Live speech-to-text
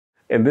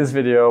In this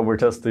video, we're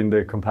testing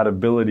the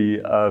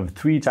compatibility of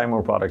 3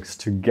 Timemore products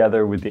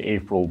together with the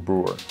April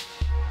Brewer.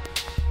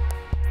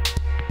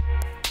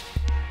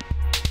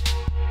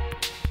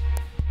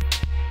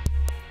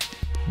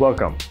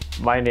 Welcome,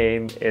 my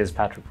name is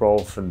Patrick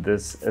Rolf and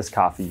this is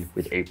Coffee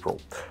with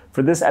April.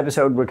 For this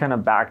episode, we're kind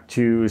of back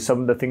to some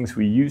of the things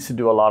we used to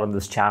do a lot on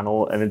this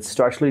channel, and it's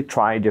to actually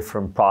try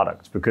different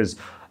products, because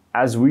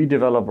as we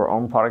develop our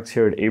own products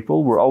here at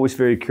April, we're always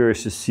very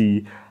curious to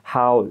see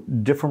how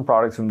different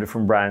products from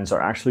different brands are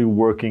actually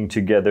working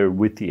together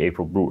with the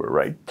April Brewer,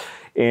 right?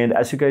 And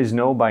as you guys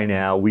know by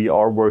now, we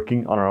are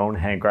working on our own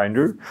hand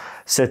grinder,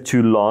 set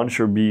to launch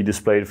or be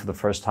displayed for the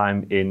first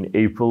time in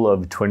April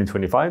of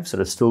 2025. So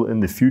that's still in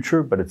the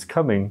future, but it's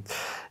coming.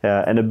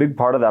 And a big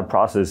part of that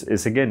process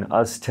is, again,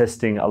 us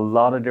testing a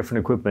lot of different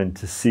equipment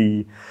to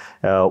see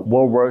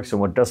what works and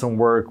what doesn't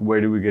work,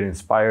 where do we get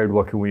inspired,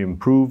 what can we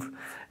improve,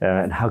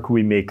 and how can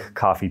we make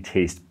coffee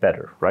taste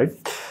better, right?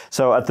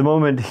 So at the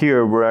moment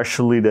here, we're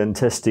actually then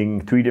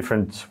testing 3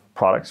 different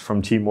products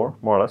from Timemore,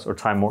 more or less, or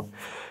Timemore.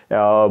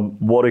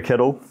 Water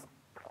kettle,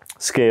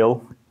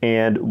 scale,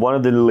 and one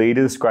of the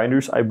latest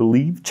grinders, I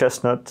believe,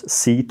 Chestnut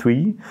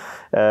C3,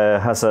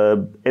 has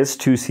a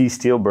S2C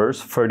steel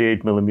burst,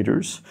 38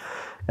 millimeters.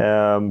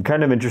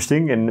 Kind of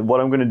interesting, and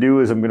what I'm going to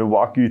do is I'm going to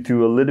walk you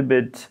through a little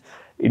bit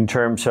in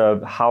terms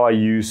of how I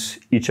use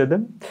each of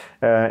them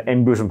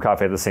and brew some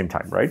coffee at the same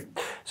time, right?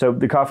 So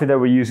the coffee that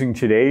we're using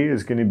today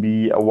is going to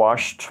be a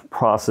washed,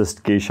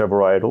 processed geisha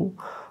varietal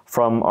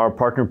from our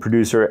partner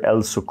producer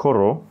El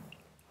Socorro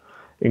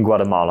in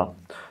Guatemala.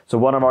 So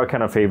one of our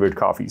kind of favorite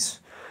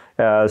coffees.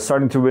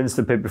 Starting to rinse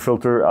the paper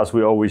filter as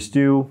we always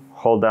do.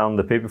 Hold down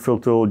the paper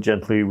filter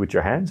gently with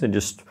your hands and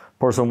just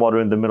pour some water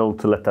in the middle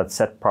to let that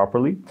set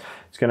properly.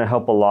 It's going to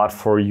help a lot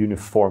for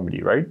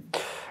uniformity, right?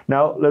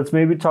 Now, let's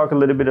maybe talk a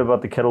little bit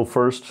about the kettle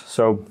first.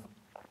 So,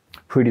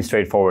 pretty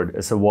straightforward.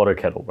 It's a water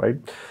kettle, right?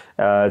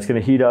 It's going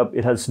to heat up.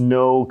 It has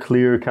no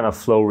clear kind of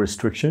flow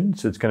restriction,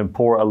 so it's going to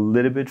pour a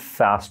little bit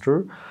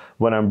faster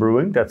when I'm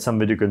brewing. That's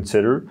something to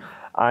consider.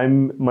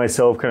 I'm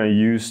myself kind of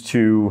used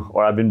to,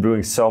 or I've been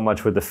brewing so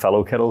much with the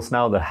fellow kettles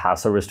now that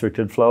has a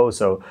restricted flow,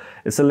 so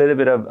it's a little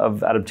bit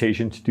of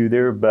adaptation to do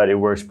there, but it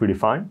works pretty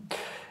fine.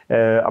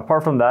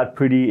 Apart from that,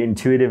 pretty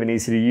intuitive and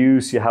easy to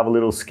use. You have a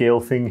little scale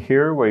thing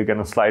here where you're going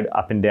to slide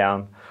up and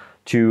down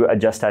to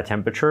adjust that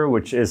temperature,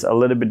 which is a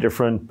little bit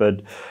different,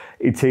 but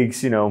it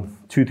takes,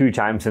 2-3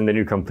 times and then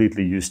you're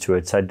completely used to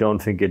it. So I don't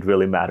think it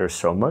really matters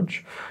so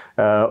much.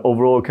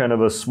 Overall, kind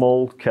of a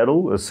small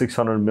kettle, a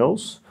 600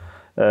 mils,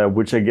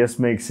 which I guess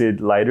makes it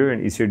lighter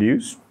and easier to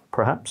use,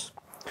 perhaps.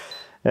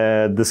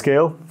 The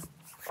scale,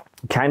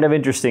 kind of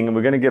interesting, and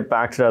we're going to get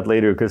back to that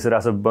later because it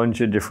has a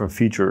bunch of different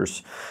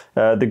features.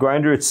 The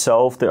grinder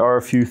itself, there are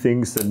a few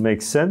things that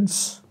make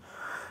sense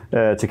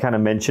to kind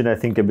of mention, I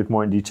think, a bit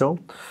more in detail.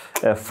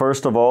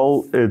 First of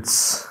all,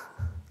 it's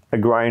a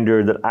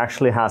grinder that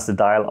actually has the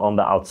dial on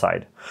the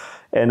outside.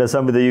 And that's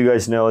something that you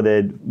guys know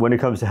that when it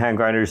comes to hand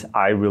grinders,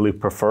 I really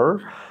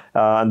prefer.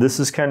 And this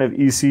is kind of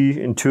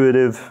easy,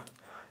 intuitive.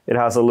 It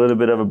has a little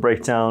bit of a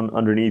breakdown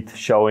underneath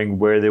showing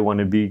where they want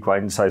to be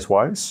grinding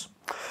size-wise.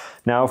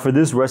 Now for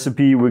this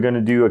recipe, we're going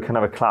to do a kind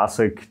of a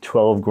classic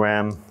 12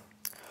 grams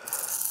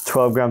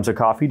of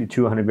coffee to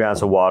 200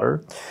 grams of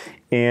water.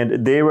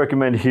 And they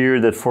recommend here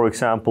that, for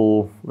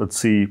example, let's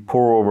see,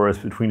 pour over is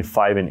between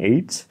 5 and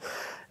 8.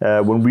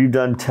 When we've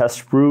done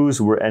test brews,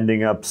 we're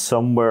ending up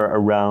somewhere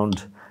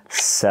around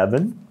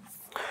 7.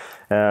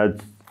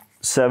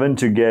 7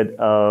 to get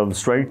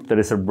strength that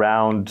is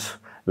around,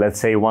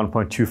 let's say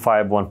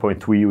 1.25,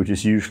 1.3, which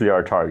is usually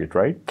our target,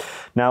 right?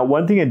 Now,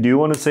 one thing I do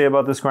want to say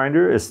about this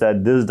grinder is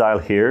that this dial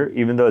here,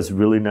 even though it's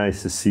really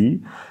nice to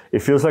see, it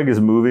feels like it's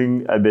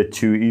moving a bit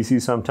too easy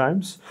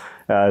sometimes.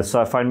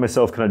 So I find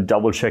myself kind of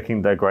double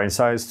checking that grind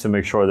size to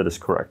make sure that it's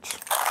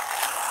correct.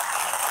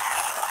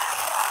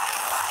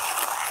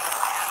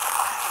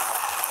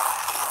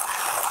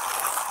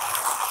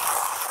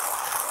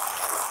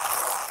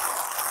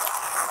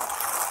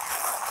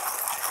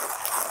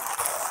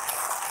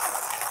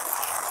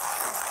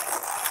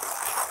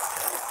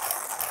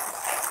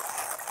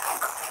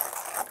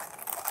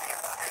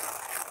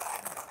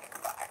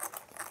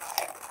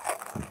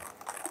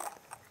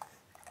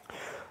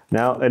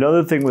 Now,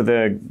 another thing with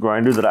the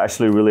grinder that I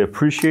actually really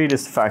appreciate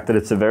is the fact that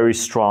it's a very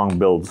strong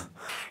build.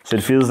 So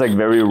it feels like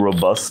very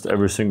robust,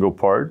 every single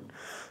part.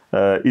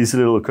 Easy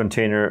little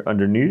container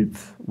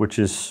underneath, which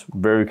is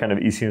very kind of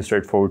easy and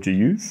straightforward to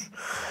use.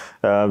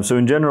 So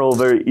in general,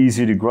 very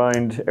easy to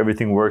grind.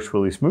 Everything works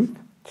really smooth.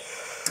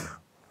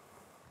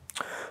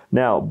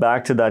 Now,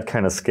 back to that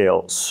kind of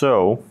scale.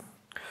 So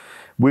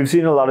we've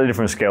seen a lot of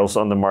different scales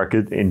on the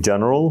market in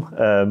general.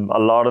 A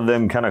lot of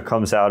them kind of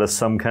comes out as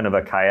some kind of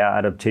a Kaya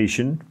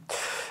adaptation.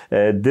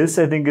 This,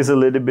 I think, is a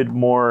little bit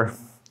more,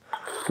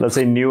 let's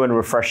say, new and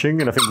refreshing.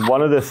 And I think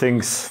one of the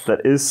things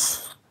that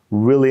is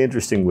really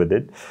interesting with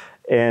it,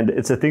 and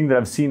it's a thing that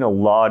I've seen a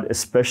lot,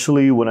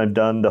 especially when I've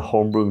done the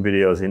homebrewing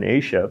videos in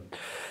Asia,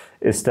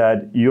 is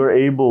that you're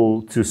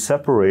able to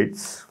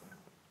separate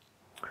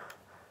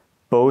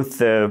both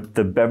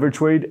the beverage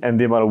weight and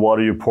the amount of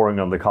water you're pouring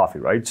on the coffee,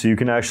 right? So you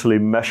can actually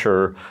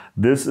measure,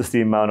 this is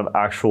the amount of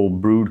actual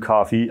brewed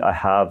coffee I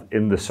have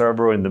in the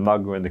server, in the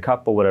mug, or in the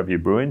cup, or whatever you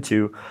brew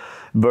into,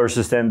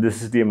 versus then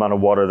this is the amount of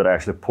water that I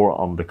actually pour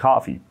on the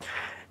coffee.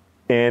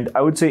 And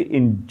I would say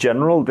in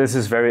general, this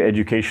is very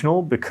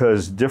educational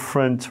because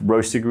different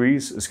roast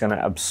degrees is going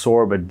to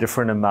absorb a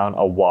different amount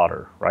of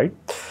water, right?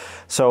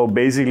 So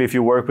basically, if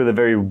you work with a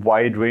very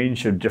wide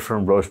range of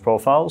different roast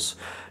profiles,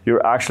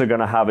 you're actually going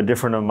to have a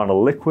different amount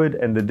of liquid,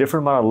 and the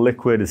different amount of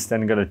liquid is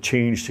then going to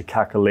change the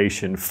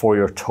calculation for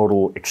your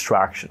total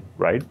extraction,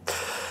 right?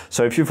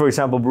 So if you, for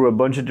example, brew a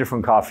bunch of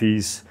different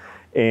coffees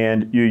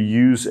and you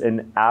use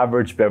an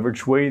average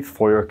beverage weight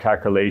for your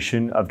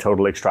calculation of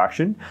total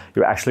extraction,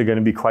 you're actually going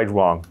to be quite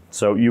wrong.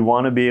 So you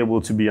want to be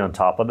able to be on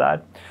top of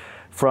that.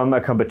 From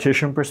a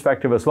competition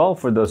perspective as well,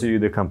 for those of you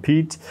that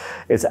compete,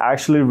 it's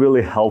actually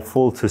really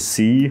helpful to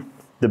see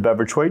the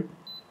beverage weight,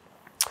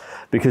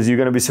 because you're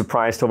going to be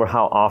surprised over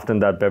how often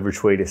that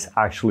beverage weight is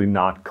actually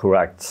not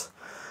correct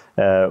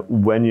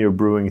when you're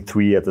brewing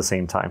 3 at the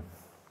same time.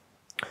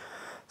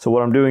 So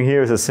what I'm doing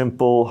here is a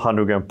simple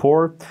 100 gram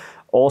pour.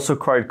 Also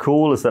quite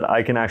cool is that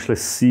I can actually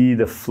see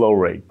the flow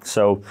rate.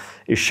 So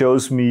it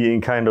shows me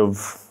in kind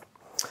of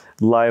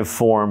live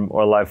form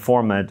or live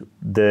format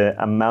the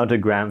amount of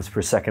grams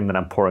per second that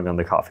I'm pouring on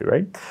the coffee,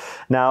 right?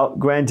 Now,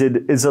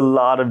 granted, it's a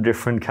lot of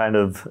different kind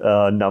of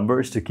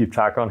numbers to keep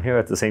track on here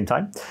at the same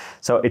time.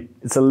 So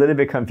it's a little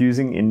bit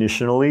confusing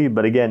initially,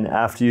 but again,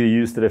 after you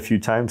used it a few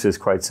times, it's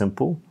quite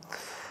simple.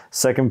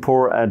 Second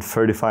pour at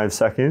 35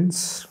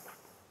 seconds.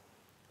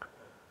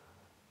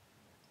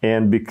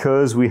 And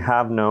because we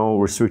have no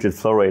restricted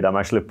flow rate, I'm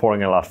actually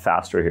pouring a lot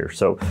faster here.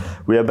 So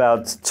we're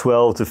about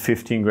 12 to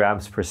 15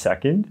 grams per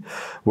second,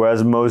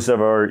 whereas most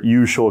of our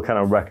usual kind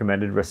of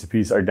recommended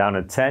recipes are down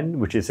at 10,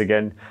 which is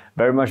again,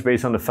 very much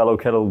based on the fellow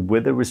kettle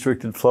with a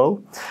restricted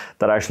flow.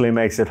 That actually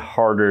makes it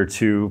harder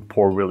to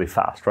pour really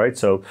fast, right?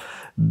 So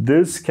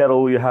this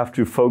kettle, you have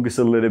to focus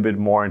a little bit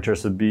more in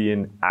terms of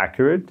being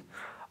accurate.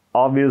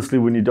 Obviously,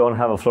 when you don't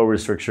have a flow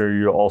restriction,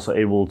 you're also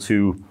able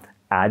to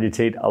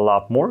agitate a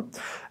lot more. And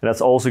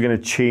that's also going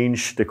to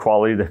change the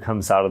quality that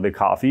comes out of the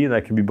coffee. And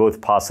that can be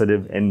both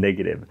positive and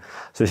negative.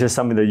 So it's just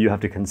something that you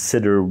have to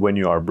consider when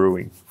you are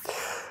brewing.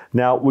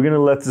 Now we're going to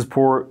let this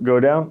pour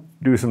go down,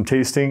 do some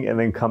tasting, and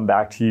then come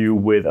back to you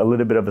with a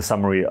little bit of a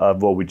summary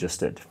of what we just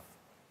did.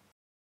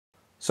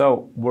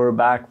 So we're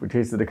back, we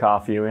tasted the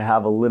coffee, and we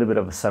have a little bit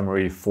of a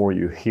summary for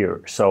you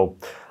here. So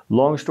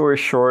long story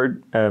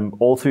short,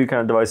 all 3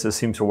 kind of devices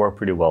seem to work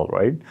pretty well,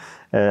 right?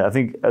 I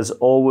think as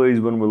always,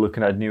 when we're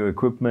looking at new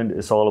equipment,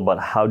 it's all about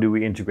how do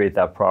we integrate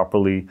that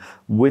properly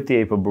with the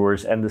April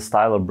Brewers and the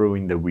style of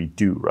brewing that we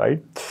do,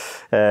 right?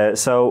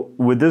 So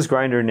with this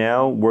grinder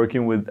now,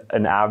 working with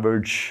an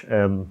average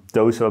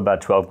dose of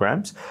about 12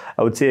 grams,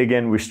 I would say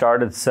again, we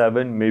start at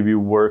 7, maybe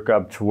work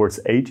up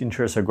towards 8 in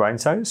terms of grind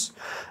size.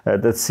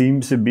 That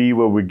seems to be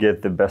where we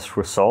get the best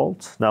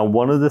result. Now,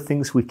 one of the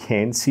things we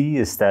can see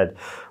is that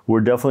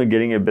we're definitely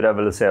getting a bit of,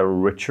 let's say, a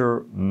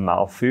richer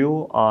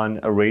mouthfeel on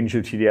a range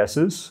of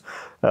TDSs,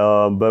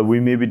 but we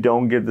maybe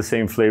don't get the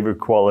same flavor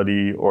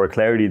quality or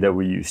clarity that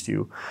we used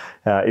to.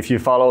 If you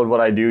followed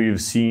what I do,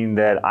 you've seen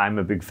that I'm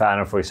a big fan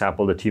of, for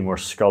example, the Timemore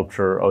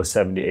Sculptor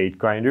 078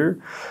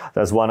 grinder.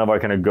 That's one of our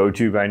kind of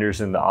go-to grinders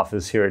in the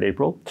office here at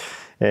April.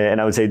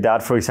 And I would say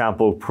that, for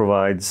example,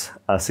 provides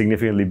a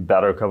significantly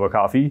better cup of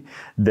coffee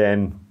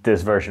than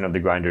this version of the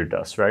grinder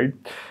does, right?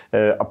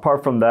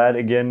 Apart from that,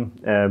 again,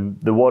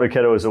 the water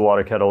kettle is a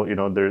water kettle. You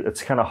know,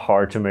 it's kind of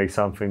hard to make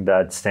something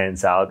that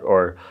stands out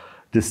or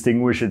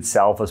distinguish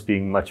itself as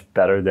being much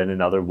better than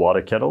another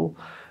water kettle.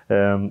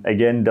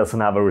 Again, doesn't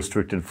have a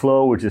restricted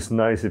flow, which is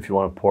nice if you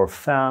want to pour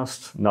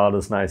fast, not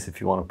as nice if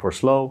you want to pour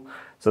slow.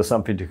 So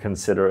something to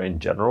consider in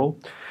general.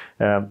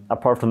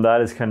 Apart from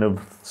that, it's kind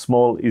of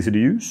small, easy to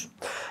use.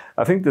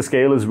 I think the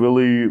scale is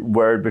really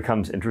where it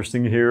becomes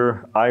interesting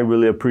here. I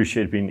really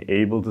appreciate being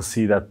able to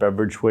see that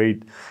beverage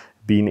weight,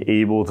 being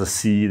able to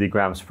see the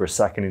grams per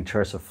second in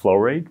terms of flow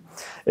rate.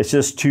 It's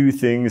just 2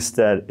 things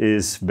that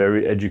is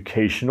very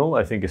educational,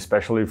 I think,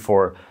 especially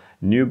for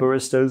new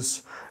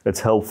baristas.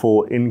 It's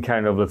helpful in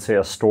kind of, let's say,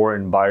 a store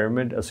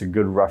environment as a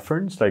good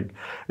reference. Like,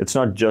 it's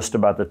not just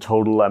about the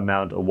total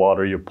amount of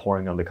water you're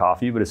pouring on the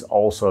coffee, but it's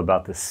also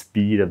about the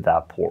speed of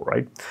that pour,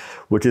 right?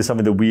 Which is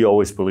something that we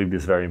always believe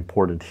is very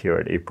important here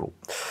at April.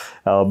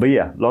 But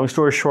yeah, long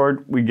story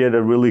short, we get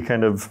a really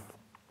kind of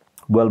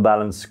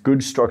well-balanced,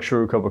 good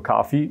structured cup of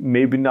coffee,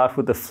 maybe not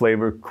with the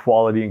flavor,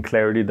 quality, and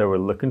clarity that we're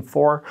looking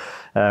for.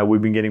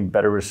 We've been getting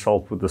better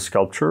results with the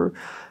Sculptor.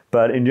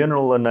 But in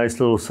general, a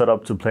nice little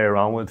setup to play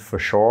around with for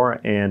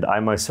sure. And I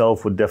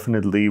myself would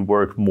definitely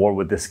work more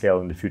with this scale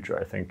in the future,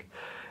 I think.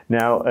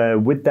 Now,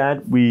 with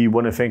that, we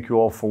want to thank you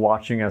all for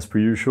watching as per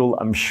usual.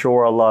 I'm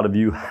sure a lot of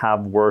you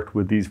have worked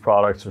with these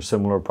products or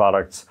similar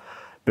products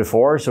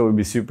before, so we'd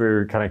be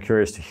super kind of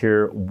curious to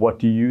hear, what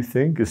do you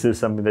think? Is this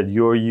something that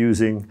you're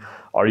using?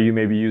 Are you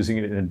maybe using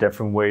it in a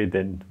different way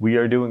than we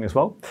are doing as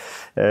well?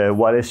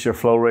 what is your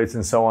flow rates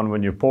and so on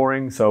when you're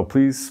pouring. So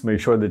please make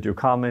sure that you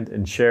comment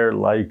and share,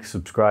 like,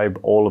 subscribe,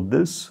 all of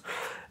this.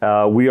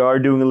 We are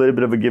doing a little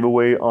bit of a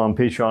giveaway on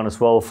Patreon as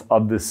well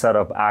of this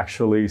setup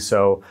actually.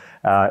 So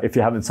if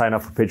you haven't signed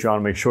up for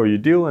Patreon, make sure you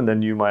do, and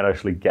then you might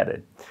actually get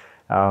it.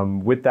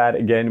 With that,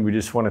 again, we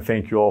just want to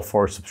thank you all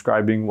for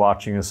subscribing,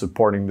 watching, and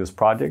supporting this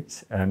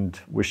project, and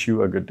wish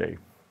you a good day.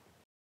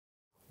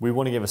 We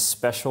want to give a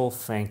special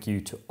thank you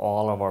to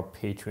all of our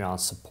Patreon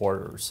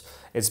supporters.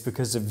 It's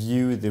because of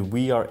you that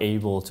we are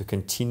able to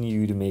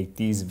continue to make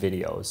these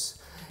videos.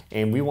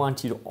 And we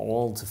want you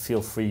all to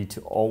feel free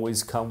to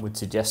always come with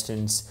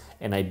suggestions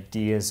and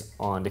ideas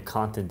on the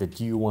content that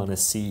you want to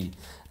see,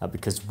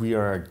 because we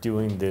are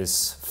doing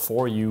this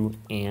for you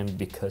and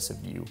because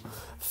of you.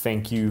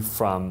 Thank you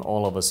from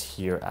all of us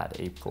here at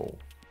April.